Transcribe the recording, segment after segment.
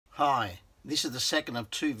Hi, this is the second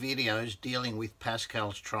of two videos dealing with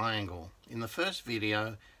Pascal's triangle. In the first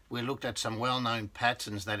video, we looked at some well-known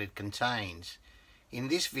patterns that it contains. In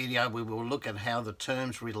this video, we will look at how the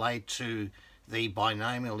terms relate to the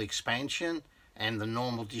binomial expansion and the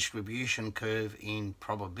normal distribution curve in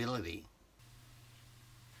probability.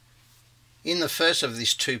 In the first of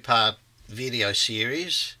this two-part video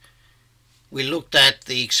series, we looked at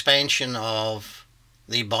the expansion of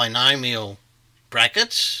the binomial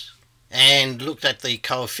brackets and looked at the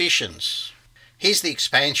coefficients. Here's the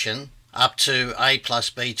expansion up to a plus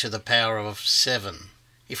b to the power of 7.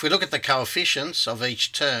 If we look at the coefficients of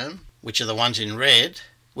each term, which are the ones in red,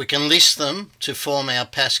 we can list them to form our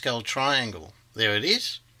Pascal triangle. There it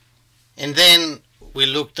is. And then we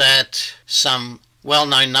looked at some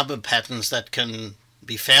well-known number patterns that can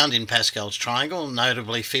be found in Pascal's triangle,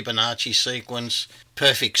 notably Fibonacci sequence,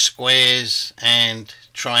 perfect squares, and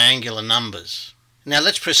triangular numbers. Now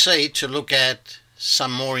let's proceed to look at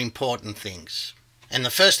some more important things. And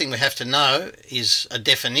the first thing we have to know is a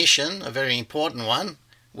definition, a very important one,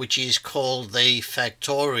 which is called the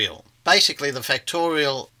factorial. Basically, the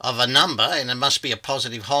factorial of a number, and it must be a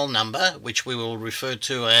positive whole number, which we will refer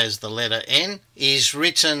to as the letter n, is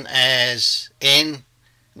written as n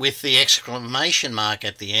with the exclamation mark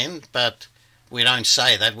at the end, but we don't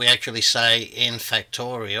say that. We actually say n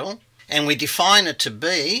factorial. And we define it to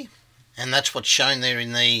be, and that's what's shown there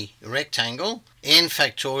in the rectangle, n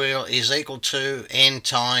factorial is equal to n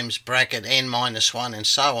times bracket n minus 1 and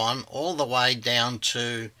so on, all the way down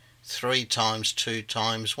to 3 times 2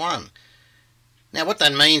 times 1. Now what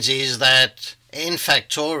that means is that n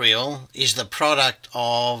factorial is the product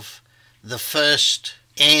of the first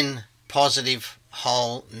n positive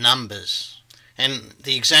whole numbers. And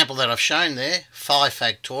the example that I've shown there, 5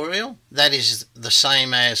 factorial, that is the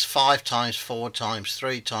same as 5 times 4 times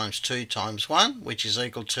 3 times 2 times 1, which is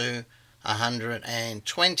equal to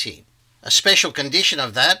 120. A special condition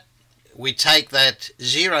of that, we take that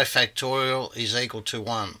 0 factorial is equal to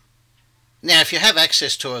 1. Now, if you have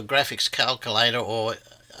access to a graphics calculator or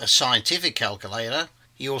a scientific calculator,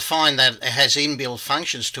 you will find that it has inbuilt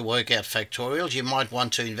functions to work out factorials. You might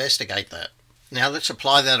want to investigate that. Now let's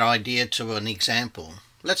apply that idea to an example.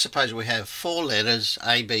 Let's suppose we have 4 letters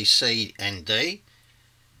A, B, C and D.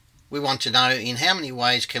 We want to know in how many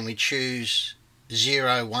ways can we choose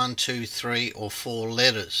 0, 1, 2, 3 or 4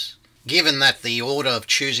 letters, given that the order of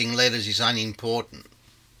choosing letters is unimportant.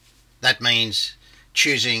 That means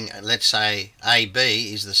choosing, let's say,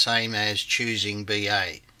 AB is the same as choosing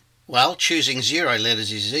BA. Well, choosing 0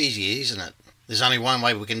 letters is easy, isn't it? There's only one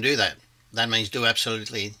way we can do that. That means do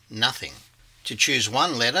absolutely nothing. To choose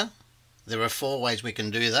one letter, there are 4 ways we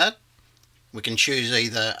can do that. We can choose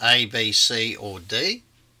either A, B, C or D.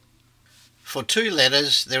 For 2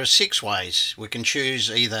 letters, there are 6 ways. We can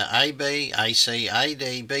choose either AB, AC,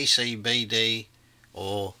 AD, BC, BD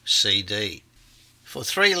or CD. For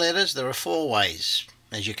 3 letters, there are 4 ways,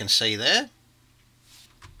 as you can see there.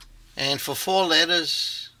 And for 4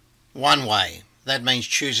 letters, 1 way. That means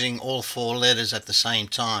choosing all 4 letters at the same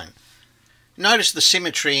time. Notice the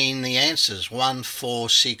symmetry in the answers, 1, 4,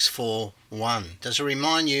 6, 4, 1. Does it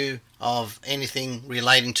remind you of anything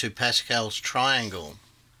relating to Pascal's triangle?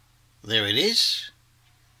 There it is.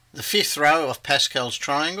 The 5th row of Pascal's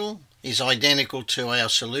triangle is identical to our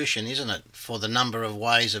solution, isn't it, for the number of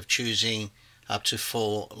ways of choosing up to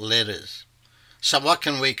 4 letters. So what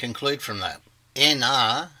can we conclude from that? n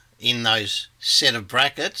are in those set of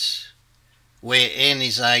brackets where n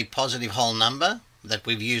is a positive whole number that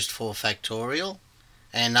we've used for factorial,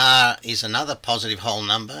 and r is another positive whole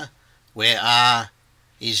number where r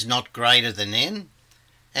is not greater than n,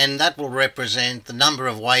 and that will represent the number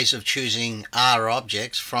of ways of choosing r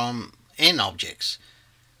objects from n objects.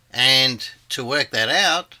 And to work that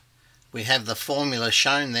out, we have the formula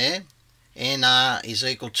shown there. nr is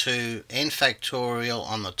equal to n factorial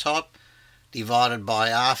on the top divided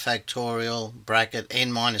by r factorial bracket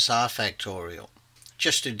n minus r factorial.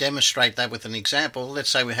 Just to demonstrate that with an example, let's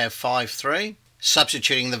say we have 5, 3.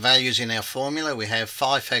 Substituting the values in our formula, we have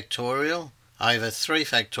 5 factorial over 3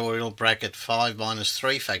 factorial bracket 5 minus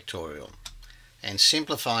 3 factorial. And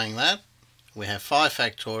simplifying that, we have 5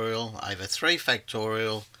 factorial over 3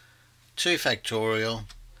 factorial, 2 factorial.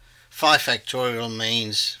 5 factorial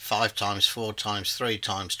means 5 times 4 times 3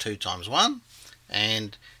 times 2 times 1.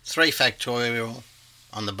 And 3 factorial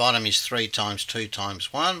on the bottom is 3 times 2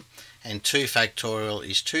 times 1. And 2 factorial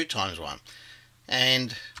is 2 times 1.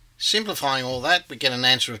 And simplifying all that, we get an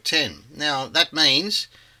answer of 10. Now that means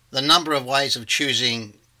the number of ways of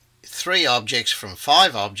choosing 3 objects from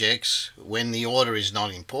 5 objects when the order is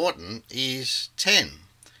not important is 10.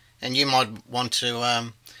 And you might want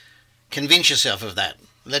to convince yourself of that.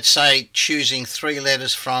 Let's say choosing 3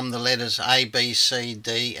 letters from the letters A, B, C,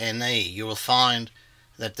 D and E. You will find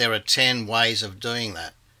that there are 10 ways of doing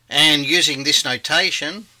that. And using this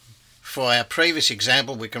notation, for our previous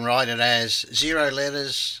example, we can write it as 0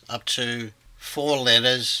 letters up to 4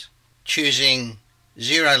 letters. Choosing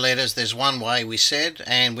 0 letters, there's one way we said,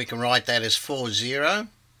 and we can write that as 4, 0.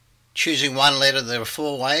 Choosing 1 letter, there are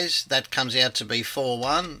 4 ways. That comes out to be 4,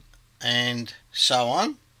 1, and so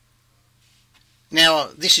on. Now,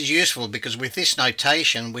 this is useful because with this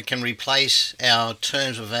notation, we can replace our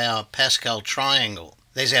terms of our Pascal triangle.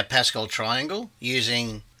 There's our Pascal triangle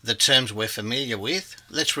using the terms we're familiar with.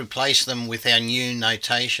 Let's replace them with our new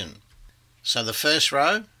notation. So the first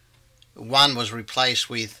row, 1 was replaced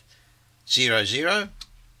with 0, 0,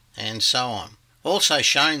 and so on. Also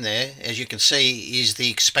shown there, as you can see, is the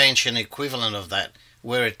expansion equivalent of that,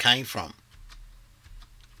 where it came from.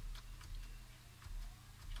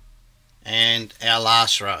 And our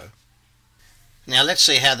last row. Now let's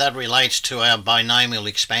see how that relates to our binomial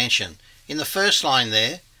expansion. In the first line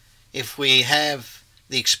there, if we have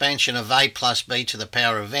the expansion of a plus b to the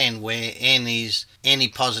power of n, where n is any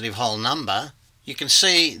positive whole number, you can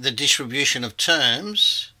see the distribution of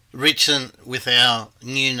terms written with our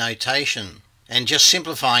new notation. And just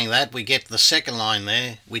simplifying that, we get the second line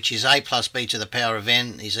there, which is a plus b to the power of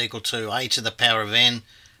n is equal to a to the power of n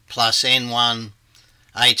plus n1,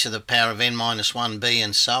 a to the power of n minus 1b,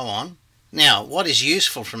 and so on. Now, what is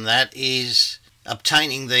useful from that is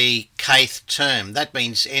obtaining the kth term. That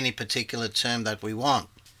means any particular term that we want.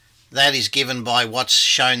 That is given by what's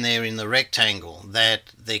shown there in the rectangle,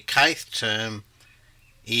 that the kth term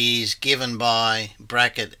is given by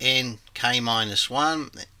bracket n k minus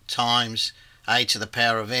 1 times a to the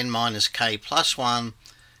power of n minus k plus 1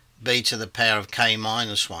 b to the power of k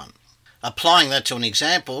minus 1. Applying that to an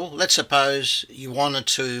example, let's suppose you wanted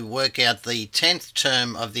to work out the 10th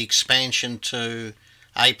term of the expansion to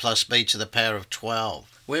a plus b to the power of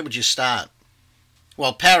 12. Where would you start?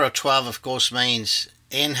 Well, power of 12 of course means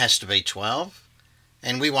n has to be 12,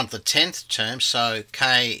 and we want the 10th term, so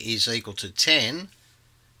k is equal to 10.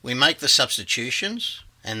 We make the substitutions,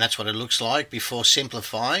 and that's what it looks like before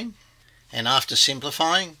simplifying. And after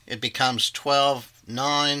simplifying, it becomes 12,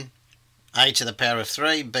 9, a to the power of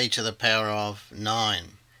 3, b to the power of 9.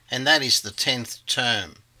 And that is the 10th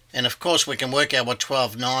term. And of course we can work out what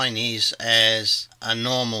 12, 9 is as a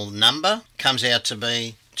normal number. Comes out to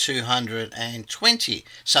be 220.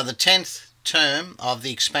 So the 10th term of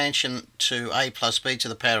the expansion to a plus b to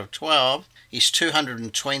the power of 12 is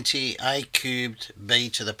 220 a cubed b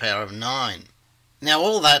to the power of 9. Now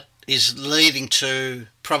all that is leading to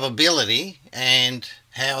probability and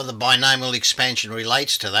how the binomial expansion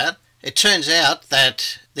relates to that. It turns out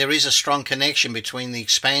that there is a strong connection between the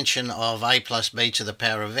expansion of a plus b to the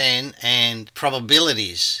power of n and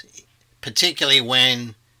probabilities, particularly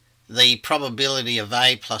when the probability of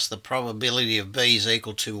a plus the probability of b is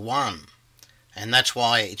equal to 1. And that's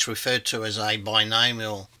why it's referred to as a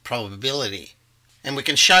binomial probability. And we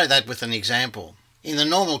can show that with an example. In the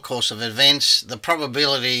normal course of events, the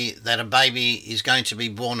probability that a baby is going to be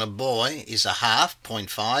born a boy is a half,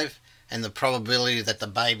 0.5, and the probability that the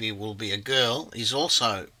baby will be a girl is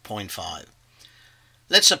also 0.5.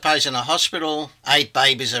 Let's suppose in a hospital 8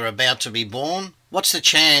 babies are about to be born. What's the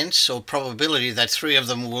chance or probability that 3 of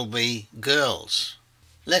them will be girls?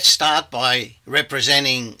 Let's start by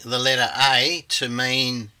representing the letter A to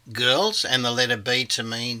mean girls and the letter B to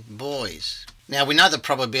mean boys. Now we know the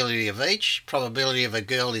probability of each. Probability of a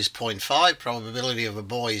girl is 0.5, probability of a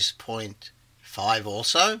boy is 0.5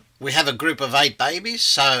 also. We have a group of 8 babies,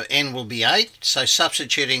 so n will be 8. So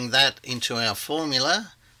substituting that into our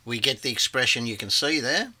formula, we get the expression you can see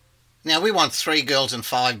there. Now we want 3 girls and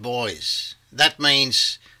 5 boys. That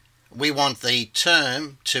means we want the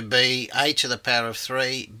term to be a to the power of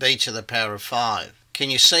 3, b to the power of 5. Can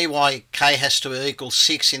you see why k has to equal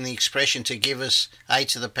 6 in the expression to give us a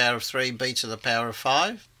to the power of 3, b to the power of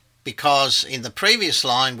 5? Because in the previous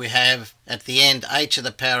line we have at the end a to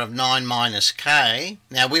the power of 9 minus k.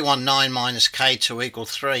 Now we want 9 minus k to equal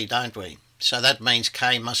 3, don't we? So that means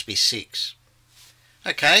k must be 6.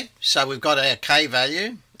 Okay, so we've got our k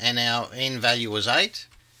value and our n value was 8.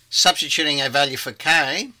 Substituting our value for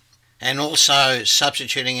k and also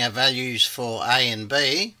substituting our values for a and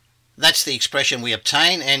b, that's the expression we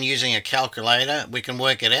obtain, and using a calculator we can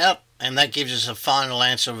work it out, and that gives us a final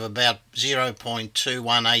answer of about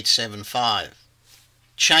 0.21875.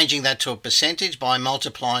 Changing that to a percentage by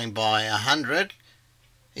multiplying by 100,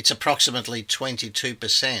 it's approximately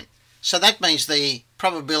 22%. So that means the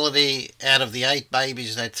probability out of the 8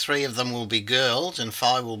 babies that 3 of them will be girls and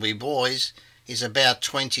 5 will be boys is about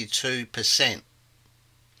 22%.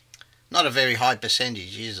 Not a very high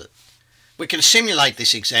percentage, is it? We can simulate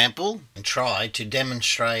this example and try to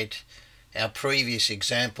demonstrate our previous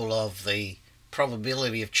example of the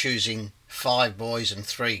probability of choosing 5 boys and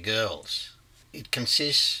 3 girls. It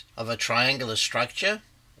consists of a triangular structure,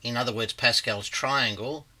 in other words Pascal's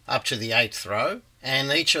triangle, up to the 8th row,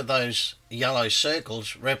 and each of those yellow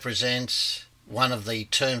circles represents one of the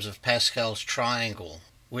terms of Pascal's triangle.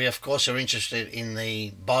 We of course are interested in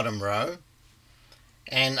the bottom row,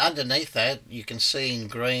 and underneath that you can see in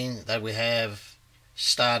green that we have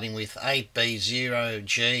starting with 8B,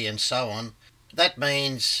 0G and so on. That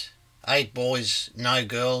means 8 boys, no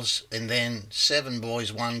girls, and then 7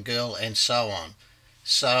 boys, 1 girl, and so on.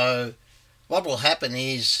 So what will happen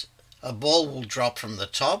is a ball will drop from the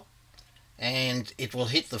top and it will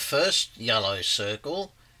hit the first yellow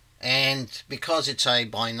circle, and because it's a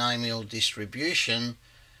binomial distribution,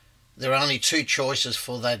 there are only 2 choices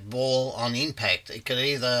for that ball on impact. It could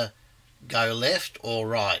either go left or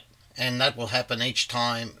right, and that will happen each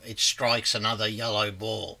time it strikes another yellow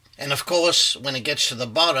ball. And of course when it gets to the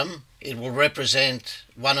bottom it will represent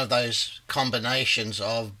one of those combinations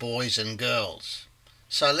of boys and girls.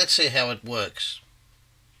 So let's see how it works.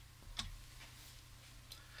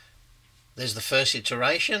 There's the first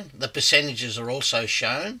iteration. The percentages are also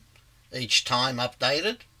shown, each time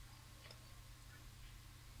updated.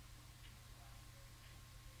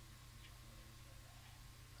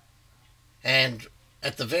 And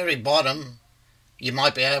at the very bottom you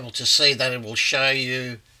might be able to see that it will show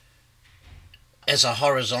you as a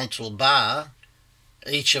horizontal bar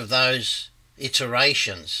each of those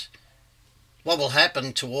iterations. What will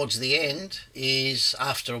happen towards the end is,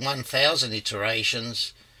 after 1000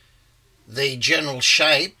 iterations, the general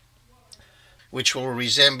shape, which will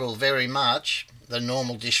resemble very much the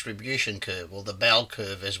normal distribution curve, or the bell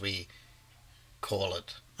curve as we call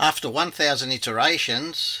it. After 1000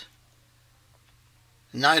 iterations,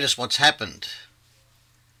 notice what's happened.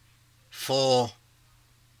 For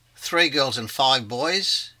 3 girls and 5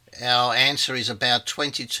 boys, our answer is about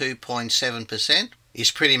 22.7%. Is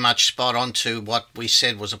pretty much spot on to what we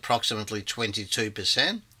said was approximately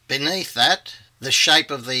 22%. Beneath that, the shape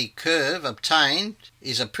of the curve obtained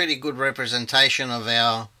is a pretty good representation of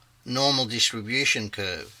our normal distribution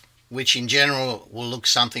curve, which in general will look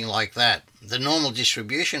something like that. The normal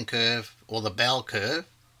distribution curve, or the bell curve,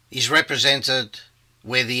 is represented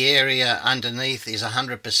where the area underneath is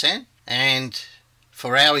 100%, and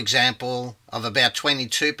for our example of about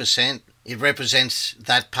 22%, it represents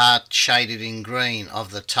that part shaded in green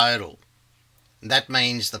of the total. That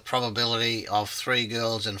means the probability of 3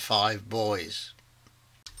 girls and 5 boys.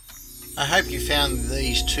 I hope you found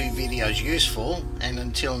these 2 videos useful, and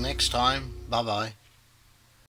until next time, bye bye.